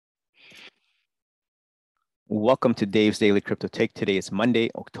Welcome to Dave's Daily Crypto Take. Today is Monday,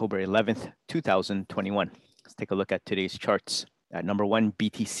 October 11th, 2021. Let's take a look at today's charts. At number one,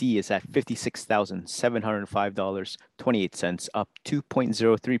 BTC is at $56,705.28, up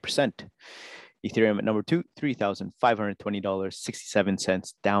 2.03%. Ethereum at number two,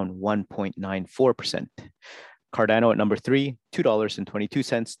 $3,520.67, down 1.94%. Cardano at number three,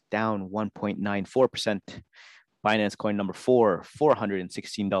 $2.22, down 1.94%. Binance Coin number four,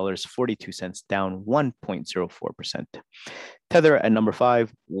 $416.42, down 1.04%. Tether at number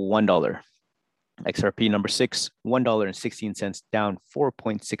five, $1. XRP number six, $1.16, down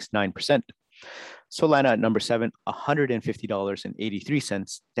 4.69%. Solana at number seven,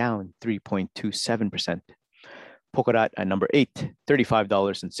 $150.83, down 3.27%. Polkadot at number eight,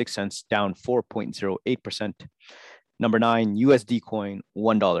 $35.06, down 4.08%. Number nine, USD Coin,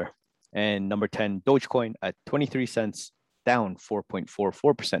 $1. And number 10, Dogecoin at 23 cents, down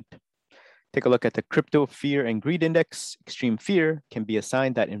 4.44%. Take a look at the Crypto Fear and Greed Index. Extreme fear can be a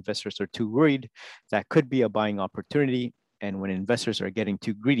sign that investors are too worried. That could be a buying opportunity. And when investors are getting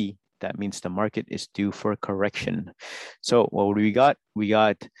too greedy, that means the market is due for a correction. So what do we got? We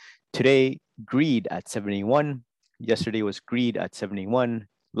got today, greed at 71. Yesterday was greed at 71.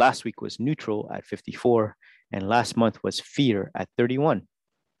 Last week was neutral at 54. And last month was fear at 31.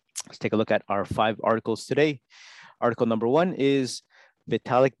 Let's take a look at our 5 articles today. Article number 1 is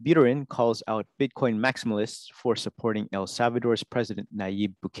Vitalik Buterin calls out Bitcoin maximalists for supporting El Salvador's President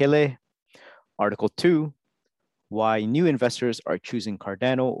Nayib Bukele. Article 2, why new investors are choosing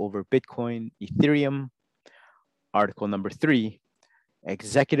Cardano over Bitcoin, Ethereum. Article number 3,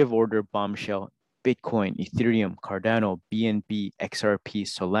 executive order bombshell, Bitcoin, Ethereum, Cardano, BNB, XRP,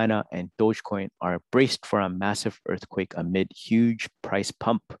 Solana, and Dogecoin are braced for a massive earthquake amid huge price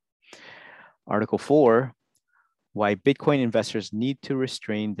pump. Article 4, why Bitcoin investors need to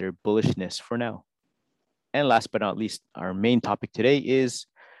restrain their bullishness for now. And last but not least, our main topic today is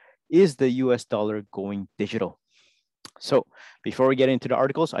the US dollar going digital? So before we get into the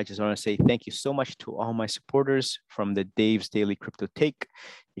articles, I just want to say thank you so much to all my supporters from the Dave's Daily Crypto Take.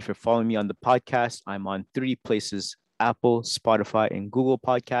 If you're following me on the podcast, I'm on 3 places, Apple, Spotify, and Google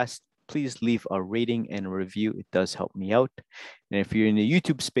Podcasts. Please leave a rating and a review. It does help me out. And if you're in the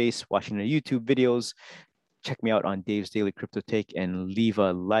YouTube space, watching the YouTube videos, check me out on Dave's Daily Crypto Take and leave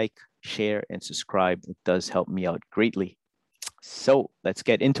a like, share, and subscribe. It does help me out greatly. So let's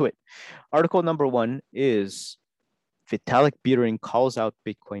get into it. Article number 1 is Vitalik Buterin calls out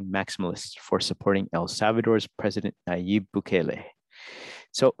Bitcoin maximalists for supporting El Salvador's President Nayib Bukele.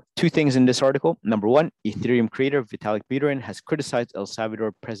 So 2 things in this article. Number 1, Ethereum creator Vitalik Buterin has criticized El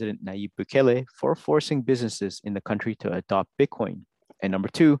Salvador President Nayib Bukele for forcing businesses in the country to adopt Bitcoin. And number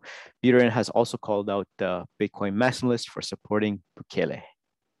 2, Buterin has also called out the Bitcoin maximalists for supporting Bukele.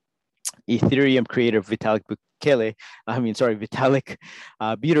 Ethereum creator Vitalik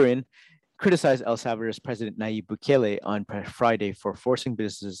Buterin criticized El Salvador's President Nayib Bukele on Friday for forcing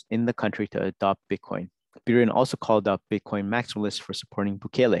businesses in the country to adopt Bitcoin. Buterin also called out Bitcoin maximalists for supporting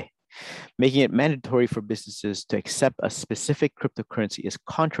Bukele. Making it mandatory for businesses to accept a specific cryptocurrency is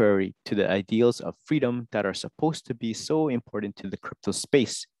contrary to the ideals of freedom that are supposed to be so important to the crypto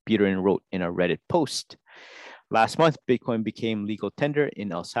space, Buterin wrote in a Reddit post. Last month, Bitcoin became legal tender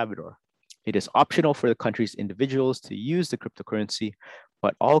in El Salvador. It is optional for the country's individuals to use the cryptocurrency,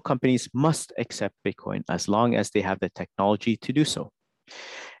 but all companies must accept Bitcoin as long as they have the technology to do so.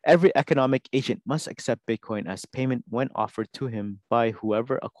 Every economic agent must accept Bitcoin as payment when offered to him by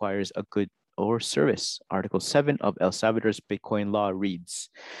whoever acquires a good or service. Article 7 of El Salvador's Bitcoin law reads,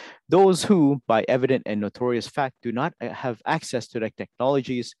 those who, by evident and notorious fact, do not have access to the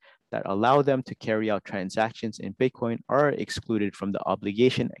technologies that allow them to carry out transactions in Bitcoin are excluded from the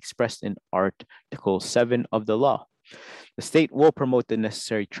obligation expressed in Article 7 of the law. The state will promote the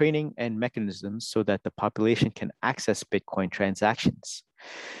necessary training and mechanisms so that the population can access Bitcoin transactions.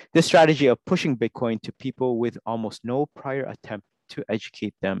 This strategy of pushing Bitcoin to people with almost no prior attempt to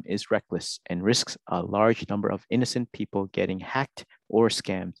educate them is reckless and risks a large number of innocent people getting hacked or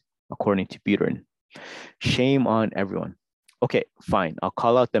scammed, according to Buterin. Shame on everyone. Okay, fine. I'll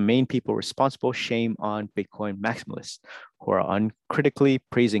call out the main people responsible. Shame on Bitcoin maximalists who are uncritically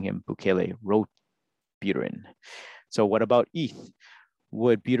praising him, Bukele wrote Buterin. So what about ETH?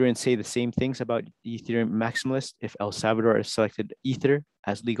 Would Buterin say the same things about Ethereum maximalists if El Salvador selected Ether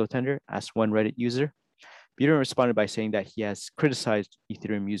as legal tender, asked one Reddit user? Buterin responded by saying that he has criticized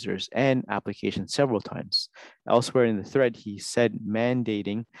Ethereum users and applications several times. Elsewhere in the thread, he said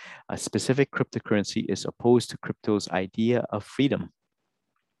mandating a specific cryptocurrency is opposed to crypto's idea of freedom.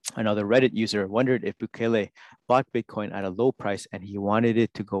 Another Reddit user wondered if Bukele bought Bitcoin at a low price and he wanted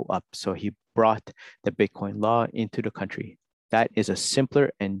it to go up, so he brought the Bitcoin law into the country. That is a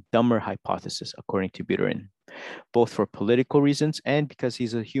simpler and dumber hypothesis, according to Buterin, both for political reasons and because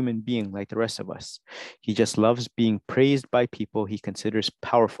he's a human being like the rest of us. He just loves being praised by people he considers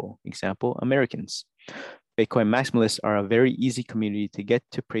powerful, example, Americans. Bitcoin maximalists are a very easy community to get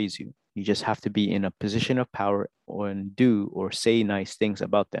to praise you. You just have to be in a position of power and do or say nice things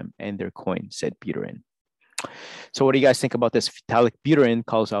about them and their coin, said Buterin. So what do you guys think about this? Vitalik Buterin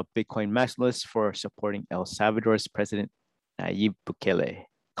calls out Bitcoin maximalists for supporting El Salvador's president, Nayib Bukele.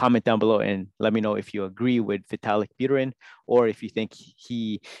 Comment down below and let me know if you agree with Vitalik Buterin or if you think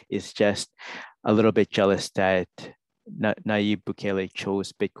he is just a little bit jealous that Nayib Bukele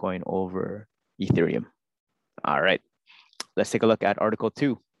chose Bitcoin over Ethereum. All right, let's take a look at Article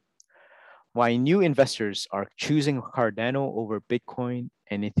 2. Why new investors are choosing Cardano over Bitcoin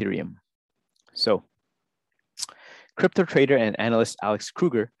and Ethereum. So, crypto trader and analyst Alex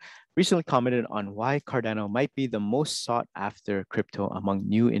Kruger recently commented on why Cardano might be the most sought after crypto among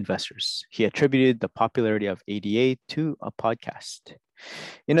new investors. He attributed the popularity of ADA to a podcast.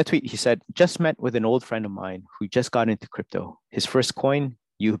 In a tweet, he said, just met with an old friend of mine who just got into crypto. His first coin,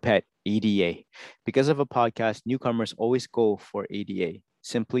 UPET ADA. Because of a podcast, newcomers always go for ADA.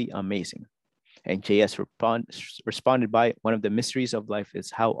 Simply amazing. And JS responded by, one of the mysteries of life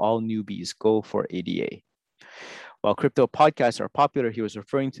is how all newbies go for ADA. While crypto podcasts are popular, he was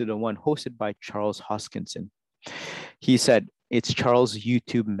referring to the one hosted by Charles Hoskinson. He said, it's Charles'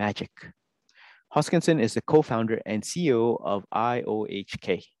 YouTube magic. Hoskinson is the co-founder and CEO of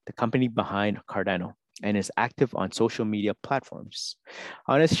IOHK, the company behind Cardano, and is active on social media platforms.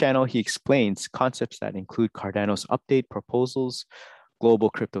 On his channel, he explains concepts that include Cardano's update proposals,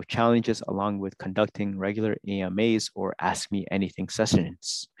 global crypto challenges, along with conducting regular AMAs or Ask Me Anything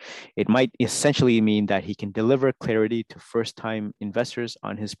sessions. It might essentially mean that he can deliver clarity to first-time investors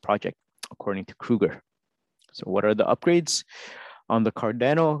on his project, according to Kruger. So what are the upgrades? On the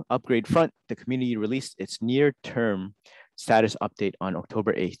Cardano upgrade front, the community released its near-term status update on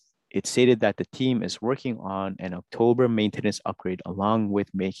October 8th. It stated that the team is working on an October maintenance upgrade along with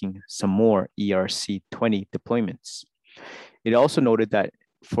making some more ERC20 deployments. It also noted that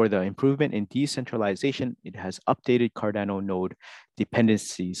for the improvement in decentralization, it has updated Cardano node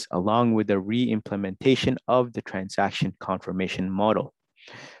dependencies along with the re-implementation of the transaction confirmation model.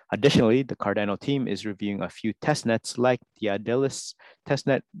 Additionally, the Cardano team is reviewing a few testnets like the Adelis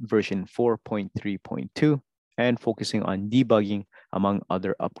testnet version 4.3.2 and focusing on debugging among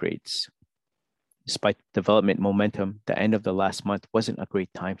other upgrades. Despite development momentum, the end of the last month wasn't a great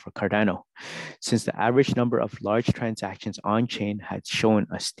time for Cardano, since the average number of large transactions on-chain had shown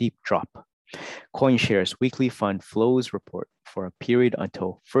a steep drop. CoinShares weekly fund flows report for a period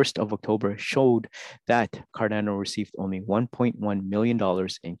until 1st of October showed that Cardano received only $1.1 million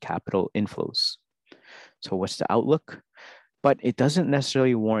in capital inflows. So what's the outlook? But it doesn't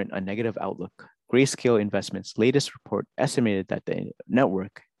necessarily warrant a negative outlook. Grayscale Investments' latest report estimated that the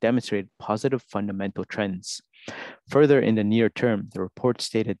network demonstrated positive fundamental trends. Further, in the near term, the report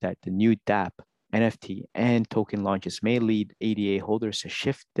stated that the new dApp, NFT, and token launches may lead ADA holders to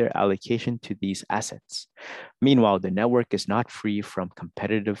shift their allocation to these assets. Meanwhile, the network is not free from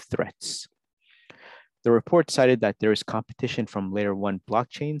competitive threats. The report cited that there is competition from layer 1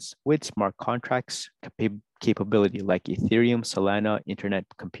 blockchains with smart contracts capability like Ethereum, Solana, Internet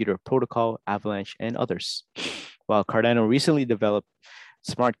Computer Protocol, Avalanche, and others. While Cardano recently developed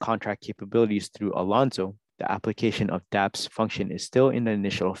smart contract capabilities through Alonzo, the application of dApp's function is still in the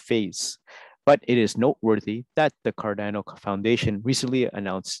initial phase. But it is noteworthy that the Cardano Foundation recently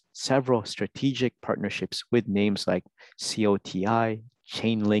announced several strategic partnerships with names like COTI,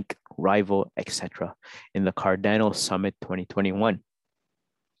 Chainlink, Rival, etc. in the Cardano Summit 2021.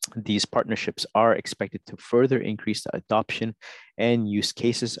 These partnerships are expected to further increase the adoption and use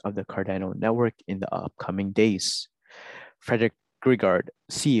cases of the Cardano network in the upcoming days. Frederick Grigard,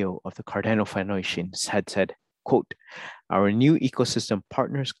 CEO of the Cardano Foundation, had said, quote, our new ecosystem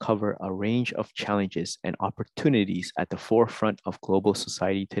partners cover a range of challenges and opportunities at the forefront of global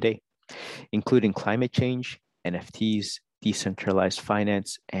society today, including climate change, NFTs, decentralized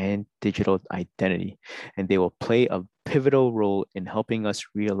finance, and digital identity, and they will play a pivotal role in helping us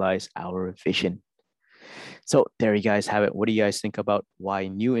realize our vision. So there you guys have it. What do you guys think about why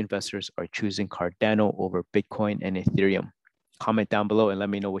new investors are choosing Cardano over Bitcoin and Ethereum? Comment down below and let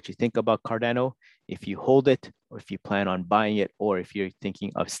me know what you think about Cardano, if you hold it, or if you plan on buying it, or if you're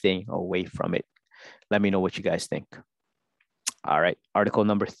thinking of staying away from it. Let me know what you guys think. All right, article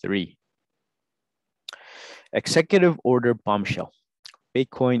number 3. Executive order bombshell.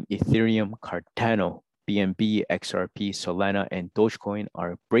 Bitcoin, Ethereum, Cardano, BNB, XRP, Solana, and Dogecoin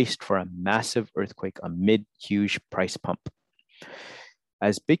are braced for a massive earthquake amid huge price pump.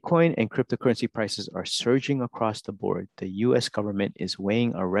 As Bitcoin and cryptocurrency prices are surging across the board, the US government is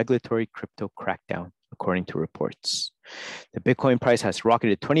weighing a regulatory crypto crackdown, according to reports. The Bitcoin price has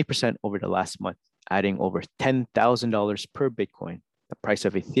rocketed 20% over the last month, adding over $10,000 per Bitcoin. The price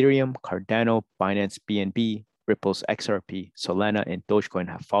of Ethereum, Cardano, Binance BNB, Ripple's XRP, Solana, and Dogecoin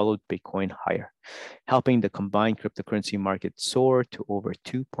have followed Bitcoin higher, helping the combined cryptocurrency market soar to over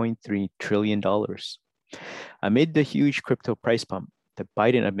 $2.3 trillion. Amid the huge crypto price pump, the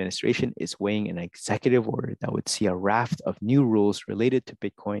Biden administration is weighing an executive order that would see a raft of new rules related to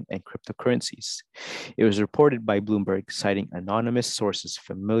Bitcoin and cryptocurrencies. It was reported by Bloomberg, citing anonymous sources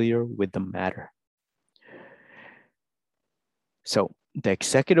familiar with the matter. So, the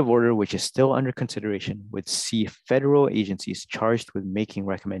executive order, which is still under consideration, would see federal agencies charged with making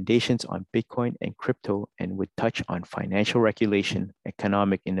recommendations on Bitcoin and crypto and would touch on financial regulation,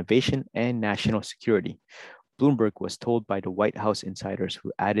 economic innovation, and national security. Bloomberg was told by the White House insiders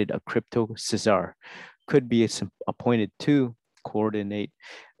who added a crypto Caesar could be appointed to coordinate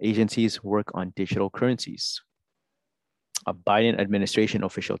agencies' work on digital currencies. A Biden administration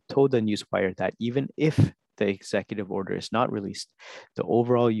official told the Newswire that even if the executive order is not released, the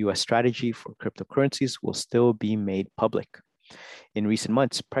overall US strategy for cryptocurrencies will still be made public. In recent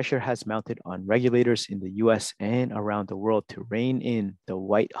months, pressure has mounted on regulators in the US and around the world to rein in the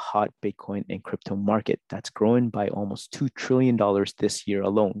white-hot Bitcoin and crypto market that's grown by almost $2 trillion this year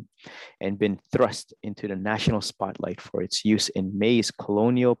alone and been thrust into the national spotlight for its use in May's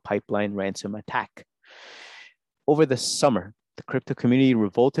Colonial Pipeline ransom attack. Over the summer, the crypto community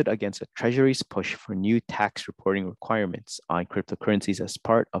revolted against the Treasury's push for new tax reporting requirements on cryptocurrencies as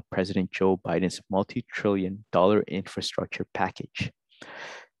part of President Joe Biden's multi-trillion-dollar infrastructure package.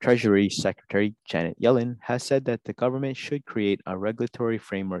 Treasury Secretary Janet Yellen has said that the government should create a regulatory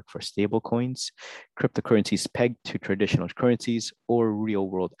framework for stablecoins, cryptocurrencies pegged to traditional currencies, or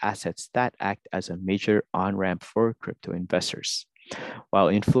real-world assets that act as a major on-ramp for crypto investors. While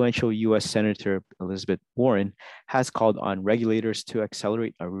influential US Senator Elizabeth Warren has called on regulators to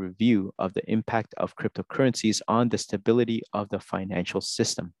accelerate a review of the impact of cryptocurrencies on the stability of the financial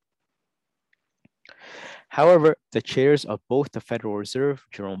system. However, the chairs of both the Federal Reserve,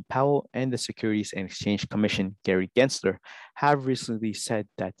 Jerome Powell, and the Securities and Exchange Commission, Gary Gensler, have recently said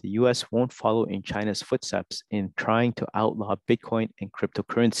that the US won't follow in China's footsteps in trying to outlaw Bitcoin and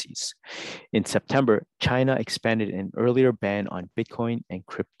cryptocurrencies. In September, China expanded an earlier ban on Bitcoin and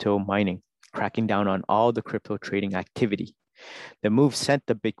crypto mining, cracking down on all the crypto trading activity. The move sent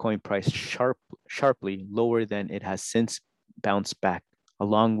the Bitcoin price sharply lower than it has since bounced back,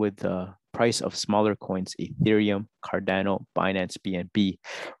 along with the price of smaller coins, Ethereum, Cardano, Binance BNB,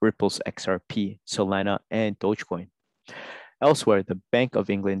 Ripple's XRP, Solana, and Dogecoin. Elsewhere, the Bank of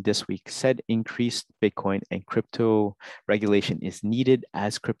England this week said increased Bitcoin and crypto regulation is needed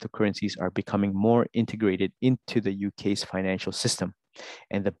as cryptocurrencies are becoming more integrated into the UK's financial system.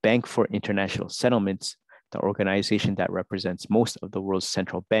 And the Bank for International Settlements, the organization that represents most of the world's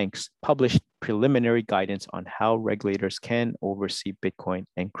central banks, published preliminary guidance on how regulators can oversee Bitcoin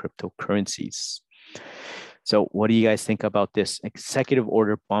and cryptocurrencies. So what do you guys think about this executive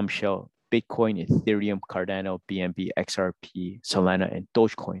order bombshell? Bitcoin, Ethereum, Cardano, BNB, XRP, Solana, and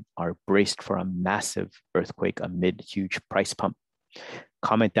Dogecoin are braced for a massive earthquake amid huge price pump.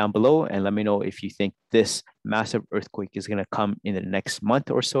 Comment down below and let me know if you think this massive earthquake is going to come in the next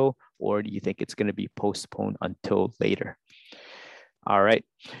month or so, or do you think it's going to be postponed until later? All right.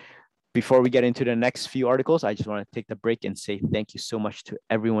 Before we get into the next few articles, I just want to take the break and say thank you so much to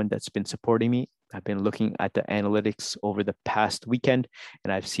everyone that's been supporting me. I've been looking at the analytics over the past weekend,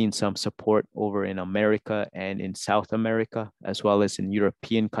 and I've seen some support over in America and in South America, as well as in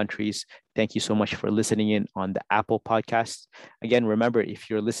European countries. Thank you so much for listening in on the Apple podcast. Again, remember, if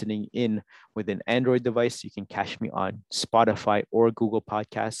you're listening in with an Android device, you can catch me on Spotify or Google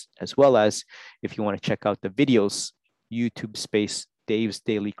Podcasts, as well as if you want to check out the videos, YouTube space, Dave's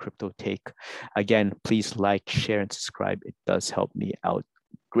Daily Crypto Take. Again, please like, share, and subscribe. It does help me out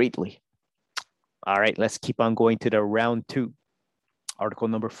greatly. All right, let's keep on going to the round two. Article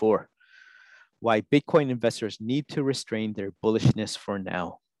number 4, why Bitcoin investors need to restrain their bullishness for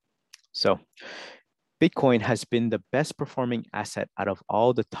now. So Bitcoin has been the best performing asset out of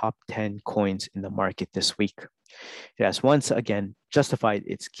all the top 10 coins in the market this week. It has once again justified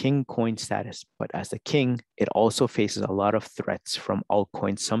its king coin status, but as the king, it also faces a lot of threats from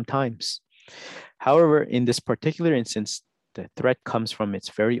altcoins sometimes. However, in this particular instance, The threat comes from its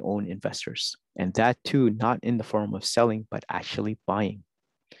very own investors, and that too not in the form of selling, but actually buying.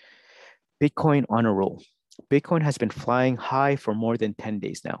 Bitcoin on a roll. Bitcoin has been flying high for more than 10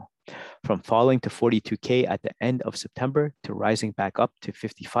 days now, from falling to 42K at the end of September to rising back up to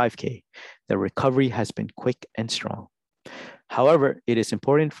 55K. The recovery has been quick and strong. However, it is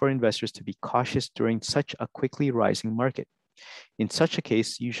important for investors to be cautious during such a quickly rising market. In such a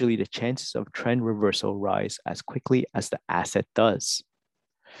case, usually the chances of trend reversal rise as quickly as the asset does.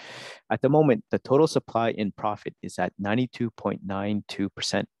 At the moment, the total supply in profit is at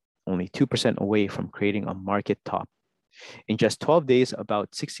 92.92%, only 2% away from creating a market top. In just 12 days,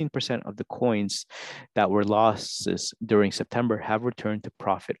 about 16% of the coins that were losses during September have returned to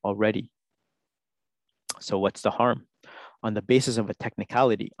profit already. So what's the harm? On the basis of a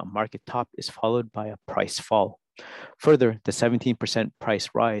technicality, a market top is followed by a price fall. Further, the 17% price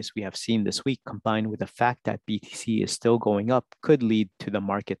rise we have seen this week, combined with the fact that BTC is still going up, could lead to the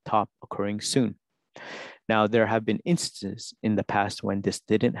market top occurring soon. Now, there have been instances in the past when this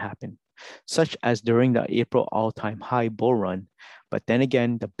didn't happen, such as during the April all-time high bull run, but then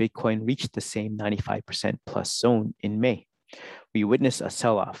again, the Bitcoin reached the same 95% plus zone in May. We witnessed a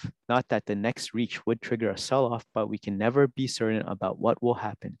sell-off. Not that the next reach would trigger a sell-off, but we can never be certain about what will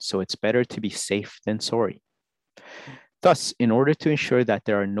happen, so it's better to be safe than sorry. Thus, in order to ensure that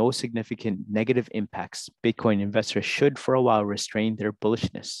there are no significant negative impacts, Bitcoin investors should for a while restrain their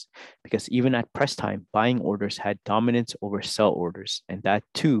bullishness, because even at press time, buying orders had dominance over sell orders, and that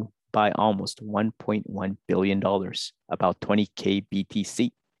too by almost $1.1 billion, about 20K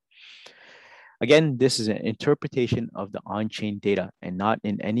BTC. Again, this is an interpretation of the on-chain data and not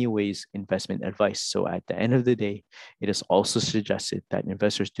in any ways investment advice. So at the end of the day, it is also suggested that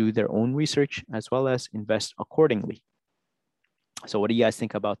investors do their own research as well as invest accordingly. So what do you guys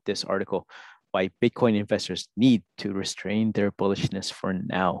think about this article? Why Bitcoin investors need to restrain their bullishness for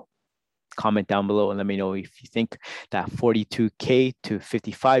now? Comment down below and let me know if you think that 42K to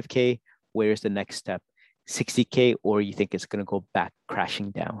 55K, where's the next step? 60K, or you think it's going to go back crashing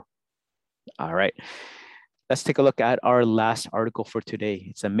down? All right, let's take a look at our last article for today.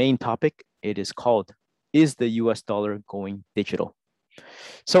 It's a main topic. It is called, Is the US dollar going digital?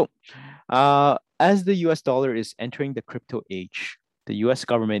 So as the US dollar is entering the crypto age, the US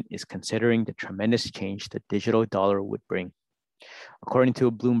government is considering the tremendous change the digital dollar would bring. According to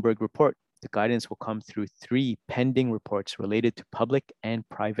a Bloomberg report, the guidance will come through 3 pending reports related to public and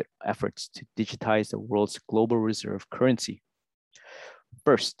private efforts to digitize the world's global reserve currency.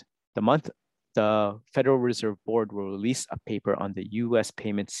 First, the Federal Reserve Board will release a paper on the US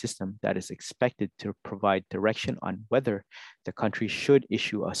payment system that is expected to provide direction on whether the country should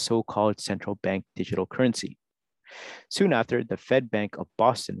issue a so-called central bank digital currency. Soon after, the Fed Bank of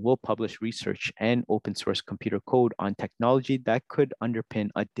Boston will publish research and open source computer code on technology that could underpin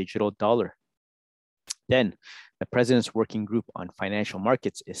a digital dollar. Then, the President's Working Group on Financial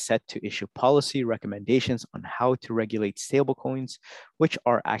Markets is set to issue policy recommendations on how to regulate stablecoins, which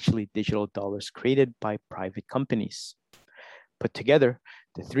are actually digital dollars created by private companies. Put together,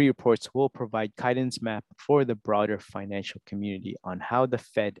 the 3 reports will provide guidance map for the broader financial community on how the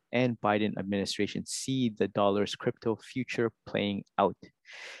Fed and Biden administration see the dollar's crypto future playing out,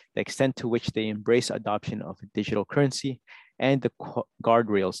 the extent to which they embrace adoption of a digital currency, and the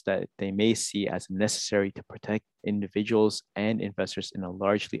guardrails that they may see as necessary to protect individuals and investors in a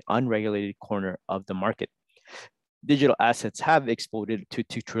largely unregulated corner of the market. Digital assets have exploded to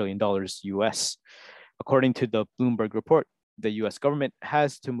 $2 trillion US. According to the Bloomberg report, the US government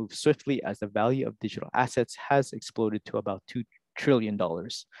has to move swiftly as the value of digital assets has exploded to about $2 trillion.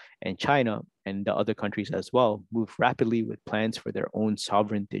 And China and the other countries as well move rapidly with plans for their own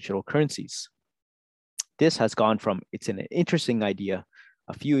sovereign digital currencies. This has gone from, it's an interesting idea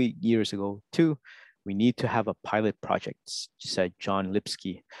a few years ago, to we need to have a pilot project, said John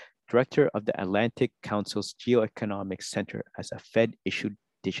Lipsky, director of the Atlantic Council's Geoeconomics Center, as a Fed-issued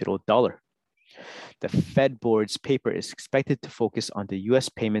digital dollar. The Fed Board's paper is expected to focus on the US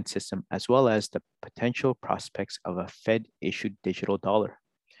payment system as well as the potential prospects of a Fed-issued digital dollar.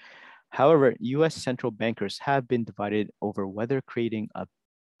 However, US central bankers have been divided over whether creating a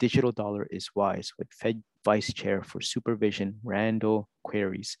digital dollar is wise, with Fed Vice Chair for Supervision Randall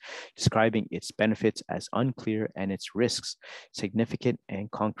Queries describing its benefits as unclear and its risks significant and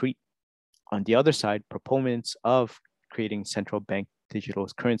concrete. On the other side, proponents of creating central bank digital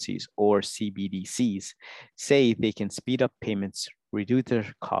currencies, or CBDCs, say they can speed up payments, reduce their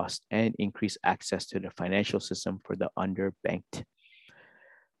cost, and increase access to the financial system for the underbanked.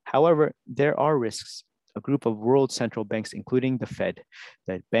 However, there are risks. A group of world central banks, including the Fed,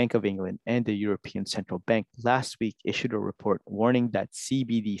 the Bank of England, and the European Central Bank, last week issued a report warning that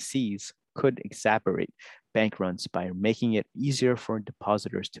CBDCs could exacerbate bank runs by making it easier for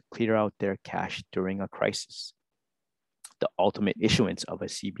depositors to clear out their cash during a crisis. The ultimate issuance of a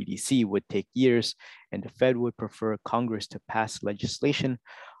CBDC would take years, and the Fed would prefer Congress to pass legislation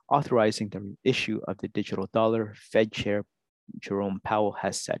authorizing the issue of the digital dollar, Fed Chair Jerome Powell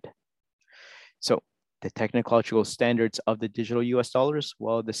has said. So the technological standards of the digital US dollars,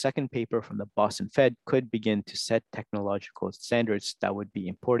 well, the second paper from the Boston Fed could begin to set technological standards that would be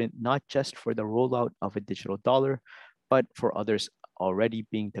important not just for the rollout of a digital dollar, but for others already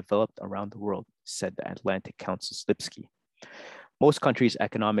being developed around the world, said the Atlantic Council's Lipsky. Most countries'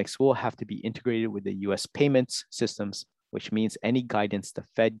 economics will have to be integrated with the US payments systems, which means any guidance the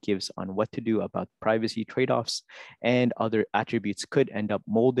Fed gives on what to do about privacy trade-offs and other attributes could end up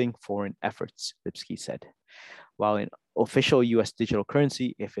molding foreign efforts, Lipsky said. While an official US digital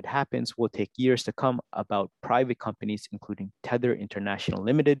currency, if it happens, will take years to come, about private companies, including Tether International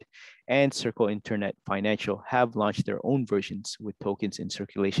Limited and Circle Internet Financial, have launched their own versions with tokens in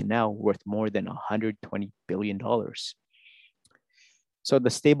circulation now worth more than $120 billion. So the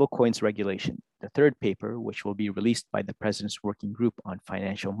stablecoins regulation, the third paper, which will be released by the President's Working Group on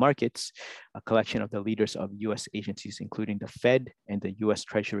Financial Markets, a collection of the leaders of US agencies, including the Fed and the US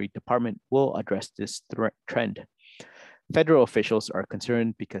Treasury Department, will address this trend. Federal officials are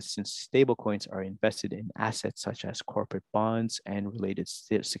concerned because since stablecoins are invested in assets such as corporate bonds and related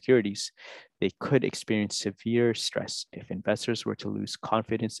securities, they could experience severe stress if investors were to lose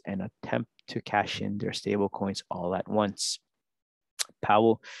confidence and attempt to cash in their stablecoins all at once.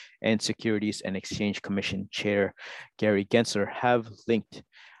 Powell and Securities and Exchange Commission Chair Gary Gensler have linked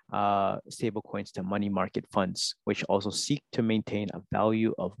stablecoins to money market funds, which also seek to maintain a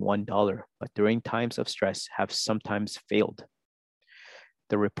value of $1, but during times of stress have sometimes failed.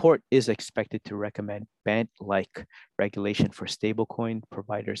 The report is expected to recommend bank-like regulation for stablecoin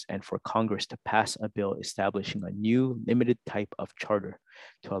providers and for Congress to pass a bill establishing a new limited type of charter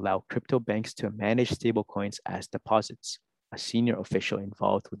to allow crypto banks to manage stablecoins as deposits, a senior official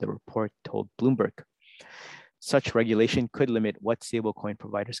involved with the report told Bloomberg. Such regulation could limit what stablecoin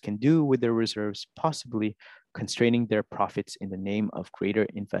providers can do with their reserves, possibly constraining their profits in the name of greater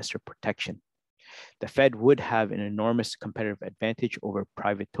investor protection. The Fed would have an enormous competitive advantage over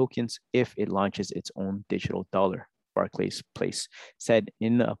private tokens if it launches its own digital dollar, Barclays Place said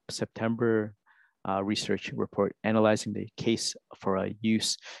in a September research report analyzing the case for a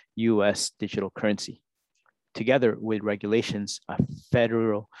US digital currency. Together with regulations, a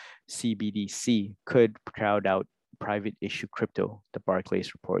federal CBDC could crowd out private issue crypto, the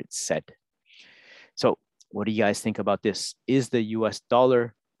Barclays report said. So what do you guys think about this? Is the US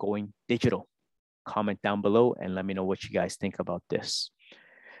dollar going digital? Comment down below and let me know what you guys think about this.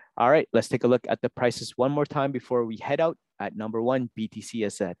 All right, let's take a look at the prices one more time before we head out. At number one, BTC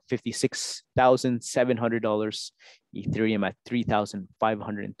is at $56,700, Ethereum at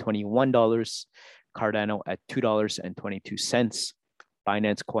 $3,521, Cardano at $2.22,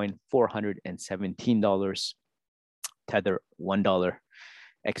 Binance Coin $417, Tether $1,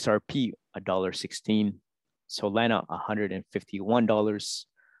 XRP $1.16, Solana $151,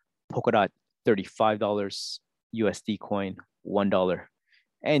 Polkadot $35, USD Coin $1,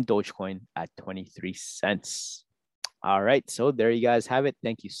 and Dogecoin at 23 cents. All right, so there you guys have it.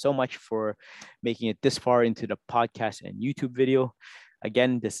 Thank you so much for making it this far into the podcast and YouTube video.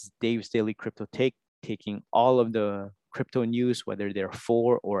 Again, this is Dave's Daily Crypto Take, taking all of the crypto news, whether they're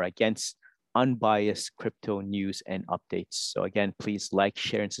for or against, unbiased crypto news and updates. So again, please like,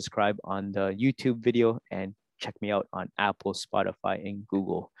 share, and subscribe on the YouTube video, and check me out on Apple, Spotify, and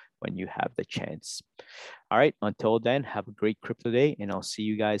Google when you have the chance. All right, until then, have a great crypto day, and I'll see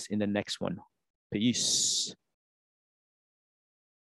you guys in the next one. Peace.